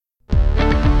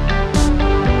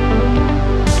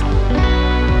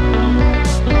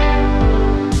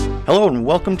Hello and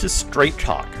welcome to Straight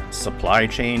Talk, Supply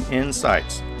Chain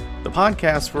Insights, the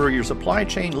podcast for your supply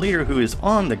chain leader who is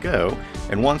on the go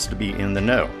and wants to be in the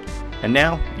know. And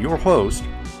now, your host,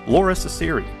 Lora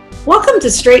Cecere. Welcome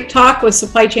to Straight Talk with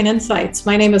Supply Chain Insights.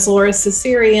 My name is Lora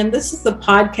Cecere, and this is the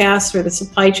podcast for the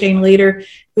supply chain leader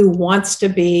who wants to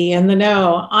be in the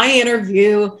know. I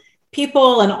interview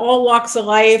people in all walks of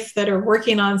life that are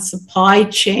working on supply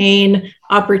chain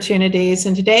opportunities.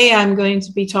 And today I'm going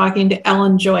to be talking to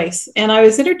Ellen Joyce. And I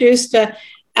was introduced to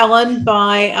Ellen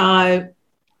by a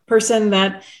person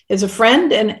that is a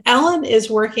friend. And Ellen is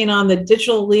working on the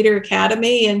Digital Leader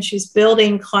Academy, and she's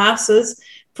building classes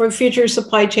for future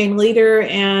supply chain leader.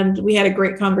 And we had a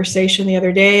great conversation the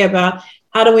other day about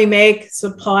how do we make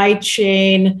supply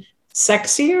chain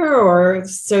sexier, or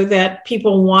so that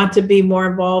people want to be more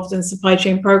involved in supply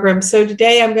chain programs. So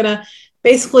today I'm going to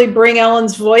basically bring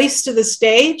Ellen's voice to the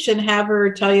stage and have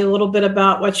her tell you a little bit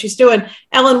about what she's doing.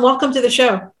 Ellen, welcome to the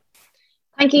show.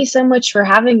 Thank you so much for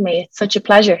having me. It's such a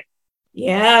pleasure.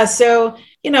 Yeah. So,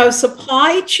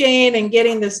 supply chain and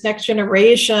getting this next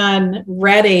generation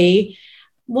ready.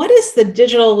 What is the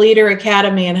Digital Leader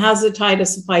Academy and how's it tied to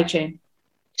supply chain?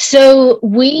 So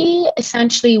we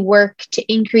essentially work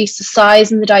to increase the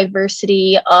size and the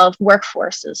diversity of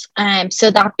workforces.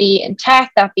 So that be in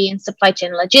tech, that be in supply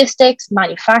chain logistics,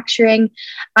 manufacturing.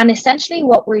 And essentially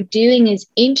what we're doing is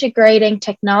integrating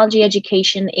technology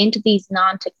education into these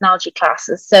non-technology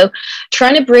classes. So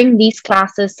trying to bring these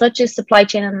classes, such as supply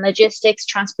chain and logistics,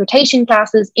 transportation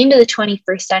classes, into the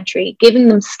 21st century, giving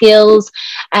them skills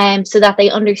so that they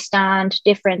understand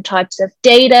different types of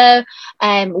data,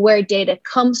 where data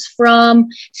comes from,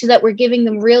 so that we're giving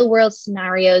them real world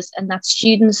scenarios and that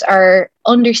students are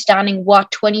understanding what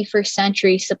 21st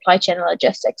century supply chain and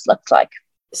logistics looks like.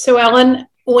 So Ellen,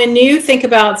 when you think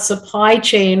about supply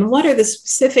chain, what are the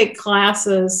specific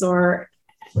classes or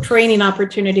training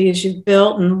opportunities you've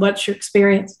built and what's your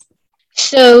experience?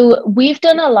 So we've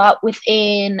done a lot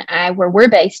within where we're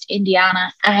based,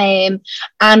 Indiana. And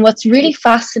what's really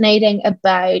fascinating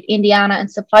about Indiana and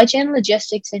supply chain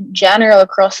logistics in general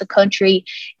across the country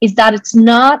is that it's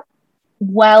not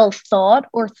well thought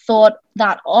or thought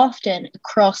that often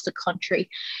across the country.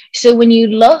 So when you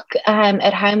look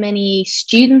at how many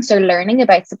students are learning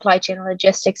about supply chain and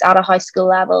logistics at a high school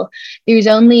level, there's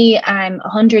only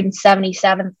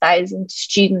 177,000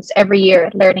 students every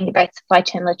year learning about supply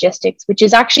chain logistics, which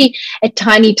is actually a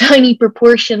tiny, tiny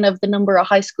proportion of the number of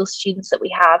high school students that we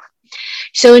have.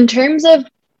 So in terms of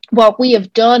what we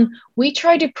have done, we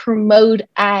try to promote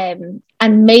and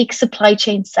make supply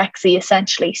chain sexy,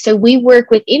 essentially. So we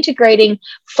work with integrating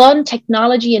fun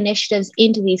technology initiatives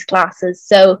into these classes.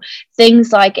 So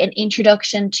things like an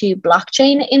introduction to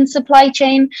blockchain in supply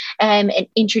chain, an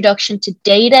introduction to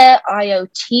data,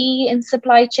 IoT in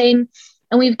supply chain.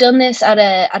 And we've done this at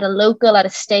a local, at a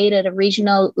state, at a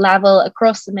regional level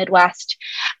across the Midwest.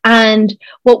 And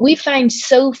what we find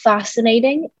so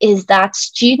fascinating is that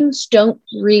students don't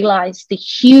realize the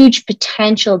huge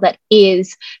potential that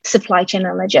is supply chain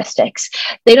and logistics.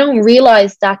 They don't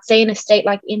realize that, say, in a state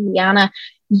like Indiana,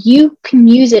 you can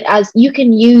use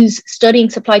studying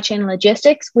supply chain and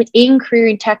logistics within career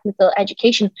and technical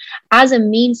education as a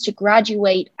means to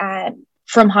graduate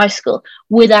from high school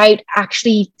without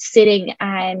actually sitting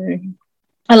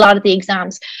a lot of the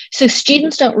exams. So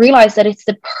students don't realize that it's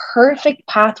the perfect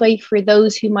pathway for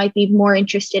those who might be more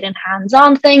interested in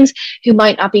hands-on things, who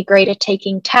might not be great at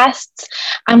taking tests.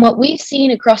 And what we've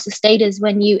seen across the state is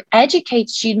when you educate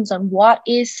students on what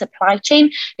is supply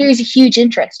chain, there's a huge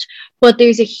interest. But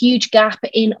there's a huge gap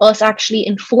in us actually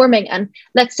informing and,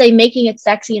 let's say, making it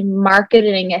sexy and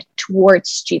marketing it towards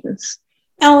students.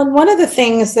 Ellen, one of the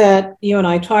things that you and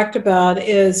I talked about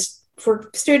is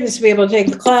for students to be able to take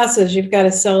the classes, you've got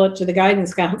to sell it to the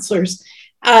guidance counselors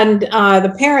and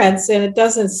the parents, and it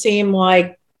doesn't seem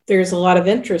like there's a lot of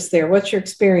interest there. What's your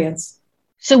experience?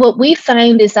 So what we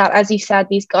found is that, as you said,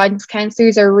 these guidance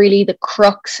counselors are really the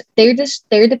crux. They're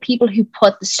the people who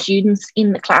put the students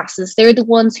in the classes. They're the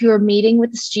ones who are meeting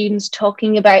with the students,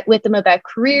 talking with them about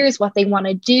careers, what they want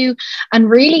to do. And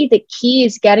really the key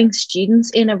is getting students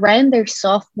in around their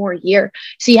sophomore year.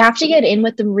 So you have to get in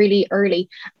with them really early.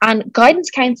 And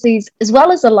guidance counselors, as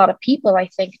well as a lot of people, I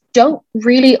think, don't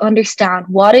really understand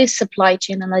what is supply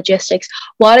chain and logistics,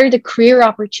 what are the career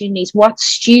opportunities, what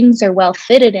students are well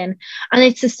fitted in. And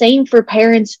it's the same for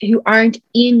parents who aren't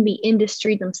in the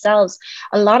industry themselves.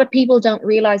 A lot of people don't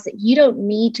realize that you don't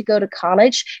need to go to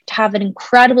college to have an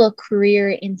incredible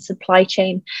career in supply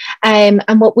chain. And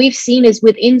what we've seen is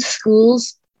within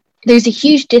schools, there's a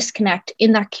huge disconnect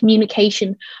in that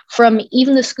communication from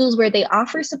even the schools where they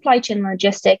offer supply chain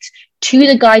logistics to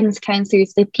the guidance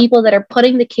counselors, the people that are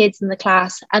putting the kids in the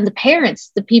class, and the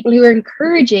parents, the people who are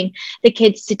encouraging the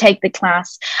kids to take the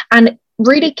class. And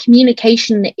really,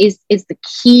 communication is the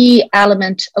key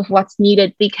element of what's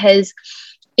needed, because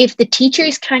if the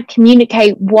teachers can't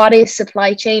communicate what is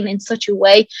supply chain in such a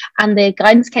way and the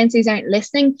guidance counselors aren't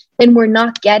listening, then we're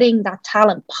not getting that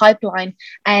talent pipeline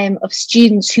of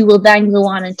students who will then go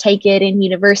on and take it in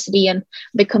university and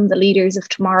become the leaders of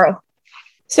tomorrow.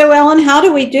 So, Ellen, how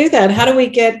do we do that? How do we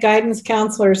get guidance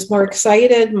counselors more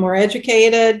excited, more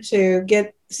educated to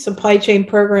get supply chain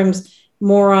programs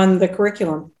more on the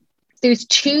curriculum? There's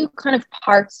two kind of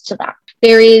parts to that.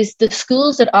 There is the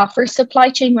schools that offer supply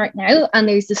chain right now, and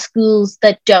there's the schools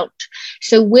that don't.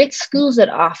 So with schools that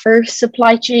offer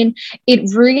supply chain,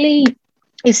 it really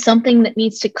is something that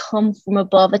needs to come from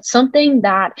above. It's something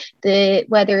that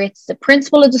whether it's the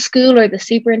principal of the school or the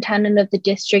superintendent of the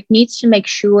district needs to make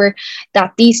sure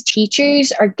that these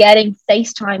teachers are getting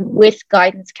FaceTime with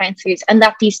guidance counselors, and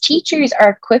that these teachers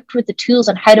are equipped with the tools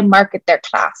on how to market their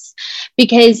class.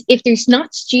 Because if there's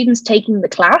not students taking the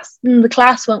class, then the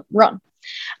class won't run.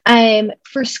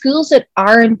 For schools that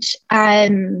aren't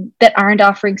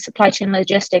offering supply chain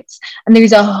logistics, and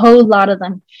there's a whole lot of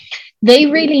them, they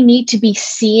really need to be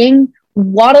seeing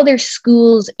what other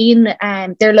schools in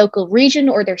their local region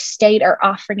or their state are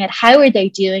offering it. How are they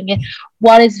doing it?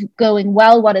 What is going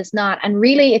well? What is not? And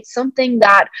really, it's something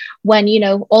that when,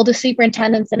 all the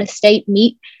superintendents in a state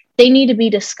meet, they need to be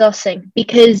discussing,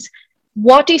 because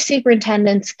what do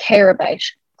superintendents care about?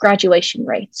 Graduation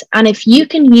rates. And if you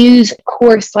can use a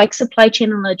course like supply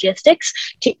chain and logistics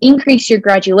to increase your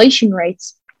graduation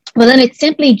rates, well, then it's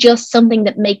simply just something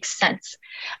that makes sense.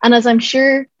 And as I'm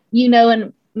sure you know,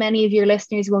 and many of your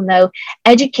listeners will know,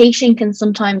 education can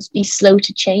sometimes be slow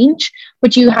to change,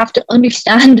 but you have to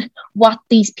understand what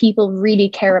these people really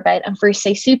care about. And for,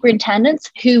 say, superintendents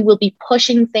who will be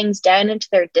pushing things down into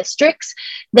their districts,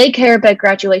 they care about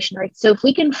graduation rates. So if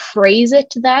we can phrase it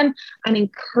to them and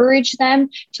encourage them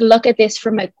to look at this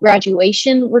from a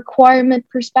graduation requirement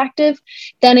perspective,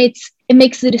 then it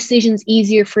makes the decisions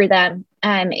easier for them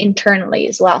internally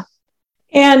as well.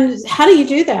 And how do you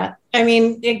do that? I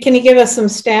mean, can you give us some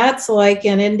stats, like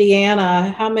in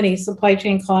Indiana, how many supply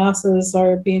chain classes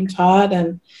are being taught,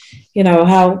 and,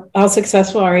 how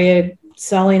successful are you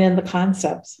selling in the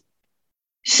concepts?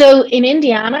 So in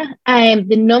Indiana,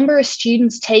 the number of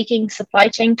students taking supply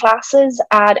chain classes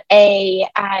at a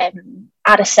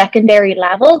secondary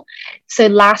level, so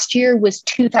last year was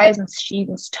 2,000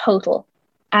 students total.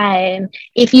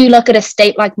 If you look at a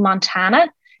state like Montana,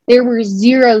 there were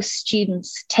 0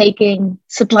 students taking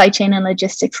supply chain and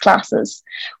logistics classes,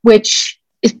 which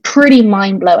is pretty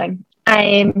mind-blowing.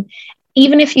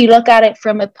 Even if you look at it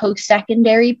from a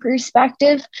post-secondary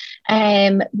perspective,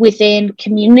 within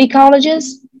community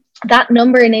colleges, that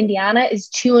number in Indiana is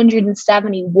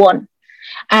 271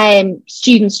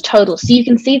 students total. So you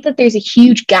can see that there's a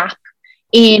huge gap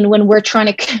in when we're trying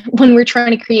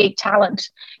to create talent.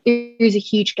 There's a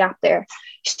huge gap there.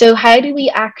 So how do we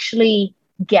actually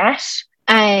get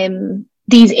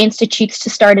these institutes to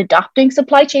start adopting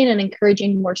supply chain and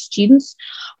encouraging more students?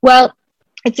 Well,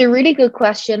 it's a really good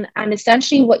question. And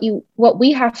essentially what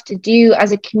we have to do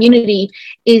as a community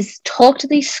is talk to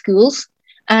these schools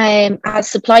as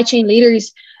supply chain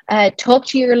leaders. Talk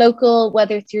to your local,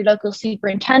 whether it's your local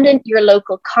superintendent, your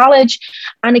local college,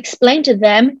 and explain to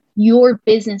them your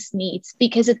business needs.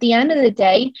 Because at the end of the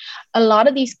day, a lot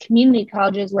of these community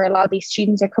colleges where a lot of these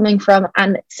students are coming from,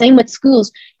 and same with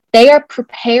schools, they are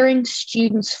preparing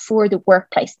students for the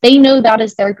workplace. They know that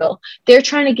is their goal. They're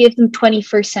trying to give them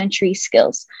 21st century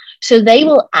skills. So they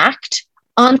will act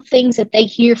on things that they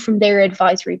hear from their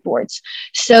advisory boards.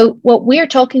 So what we're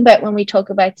talking about when we talk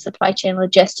about supply chain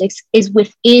logistics is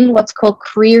within what's called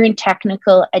career and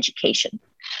technical education.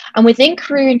 And within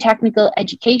career and technical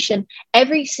education,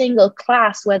 every single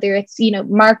class, whether it's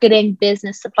marketing,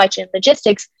 business, supply chain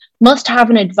logistics, must have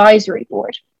an advisory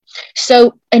board.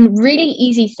 So a really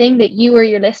easy thing that you or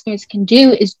your listeners can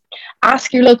do is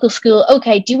ask your local school,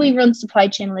 okay, do we run supply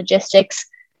chain logistics?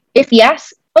 If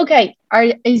yes, okay,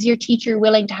 is your teacher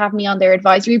willing to have me on their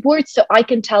advisory board so I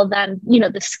can tell them,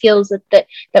 the skills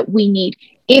that we need?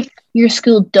 If your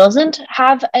school doesn't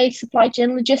have a supply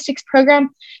chain logistics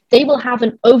program, they will have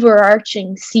an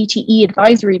overarching CTE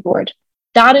advisory board.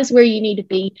 That is where you need to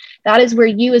be. That is where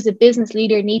you as a business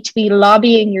leader need to be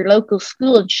lobbying your local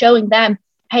school and showing them,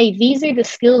 hey, these are the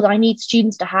skills I need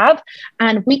students to have,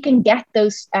 and we can get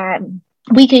those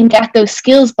we can get those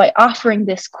skills by offering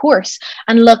this course.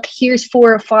 And look, here's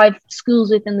 4 or 5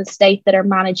 schools within the state that are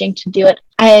managing to do it.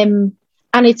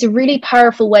 And it's a really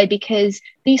powerful way, because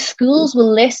these schools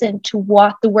will listen to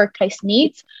what the workplace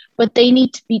needs, but they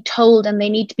need to be told, and they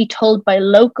need to be told by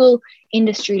local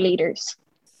industry leaders.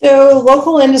 So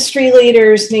local industry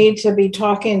leaders need to be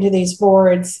talking to these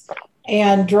boards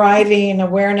and driving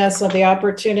awareness of the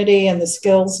opportunity and the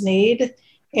skills need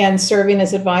and serving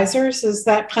as advisors. Is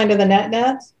that kind of the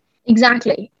net?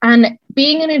 Exactly. And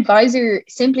being an advisor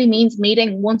simply means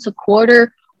meeting once a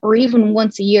quarter or even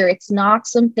once a year. It's not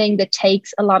something that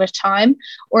takes a lot of time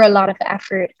or a lot of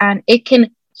effort, and it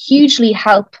can hugely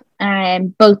help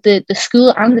both the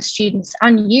school and the students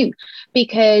and you,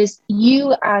 because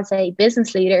you as a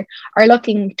business leader are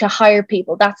looking to hire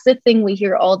people. That's the thing we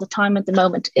hear all the time at the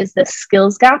moment, is the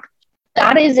skills gap.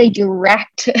 That is a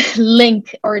direct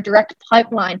link or a direct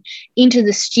pipeline into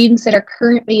the students that are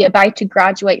currently about to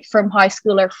graduate from high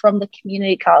school or from the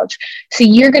community college. So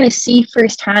you're going to see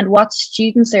firsthand what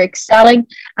students are excelling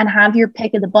and have your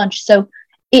pick of the bunch. So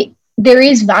there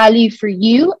is value for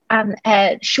you, and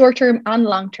short term and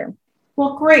long term.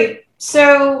 Well, great.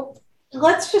 So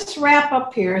let's just wrap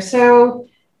up here. So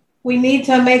we need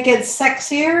to make it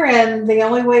sexier, and the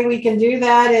only way we can do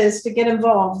that is to get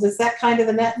involved. Is that kind of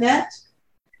the net?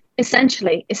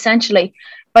 Essentially,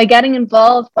 by getting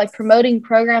involved, by promoting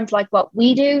programs like what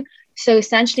we do. So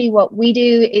essentially what we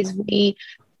do is we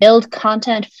build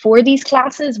content for these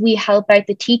classes. We help out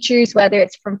the teachers, whether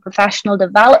it's from professional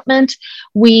development.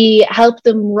 We help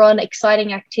them run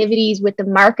exciting activities with the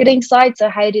marketing side. So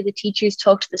how do the teachers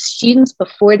talk to the students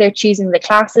before they're choosing the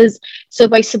classes? So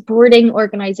by supporting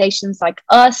organizations like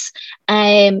us,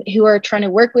 who are trying to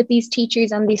work with these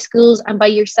teachers and these schools, and by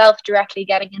yourself directly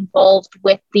getting involved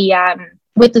with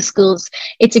the schools,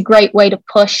 it's a great way to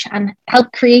push and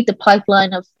help create the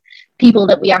pipeline of people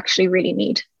that we actually really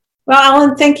need. Well,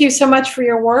 Ellen, thank you so much for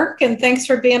your work, and thanks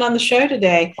for being on the show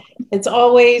today. It's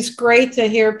always great to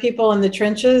hear people in the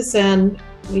trenches, and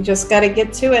we just got to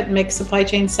get to it and make supply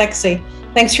chain sexy.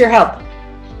 Thanks for your help.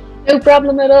 No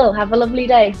problem at all. Have a lovely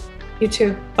day. You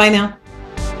too. Bye now.